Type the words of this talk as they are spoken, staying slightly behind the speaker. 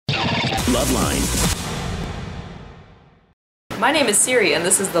Loveline. My name is Siri, and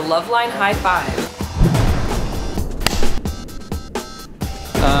this is the Loveline High Five.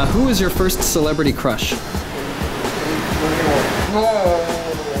 Who is your first celebrity crush?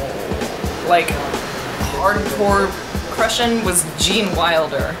 Like, hardcore crushing was Gene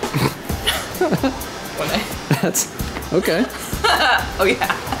Wilder. That's okay. Oh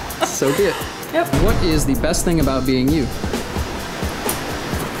yeah. So be it. Yep. What is the best thing about being you?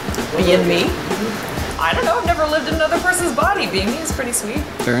 Being me? I don't know, I've never lived in another person's body. Being me is pretty sweet.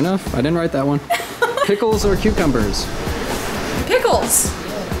 Fair enough. I didn't write that one. Pickles or cucumbers? Pickles!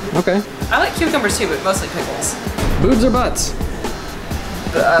 Okay. I like cucumbers too, but mostly pickles. Boobs or butts?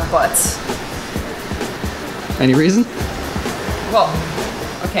 Butts. Any reason? Well,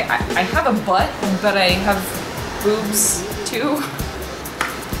 okay, I have a butt, but I have boobs too.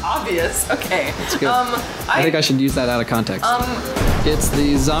 Obvious. Okay. That's good. I think I should use that out of context. It's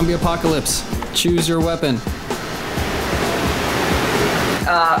the zombie apocalypse. Choose your weapon.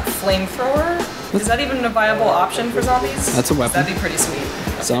 Flamethrower? Is that even a viable option for zombies? That's a weapon. That'd be pretty sweet.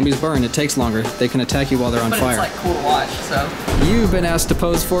 Okay. Zombies burn. It takes longer. They can attack you while they're on fire. But it's like cool to watch, so. You've been asked to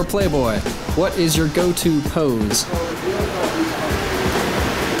pose for Playboy. What is your go-to pose?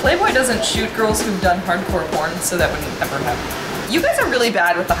 Playboy doesn't shoot girls who've done hardcore porn, so that wouldn't ever happen. You guys are really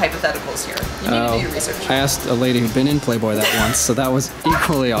bad with the hypotheticals here. You need to do your research. I asked a lady who'd been in Playboy that once, so that was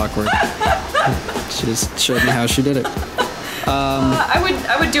equally awkward. She just showed me how she did it.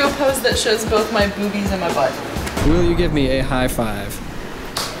 I would do a pose that shows both my boobies and my butt. Will you give me a high five?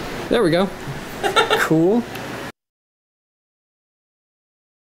 There we go. Cool.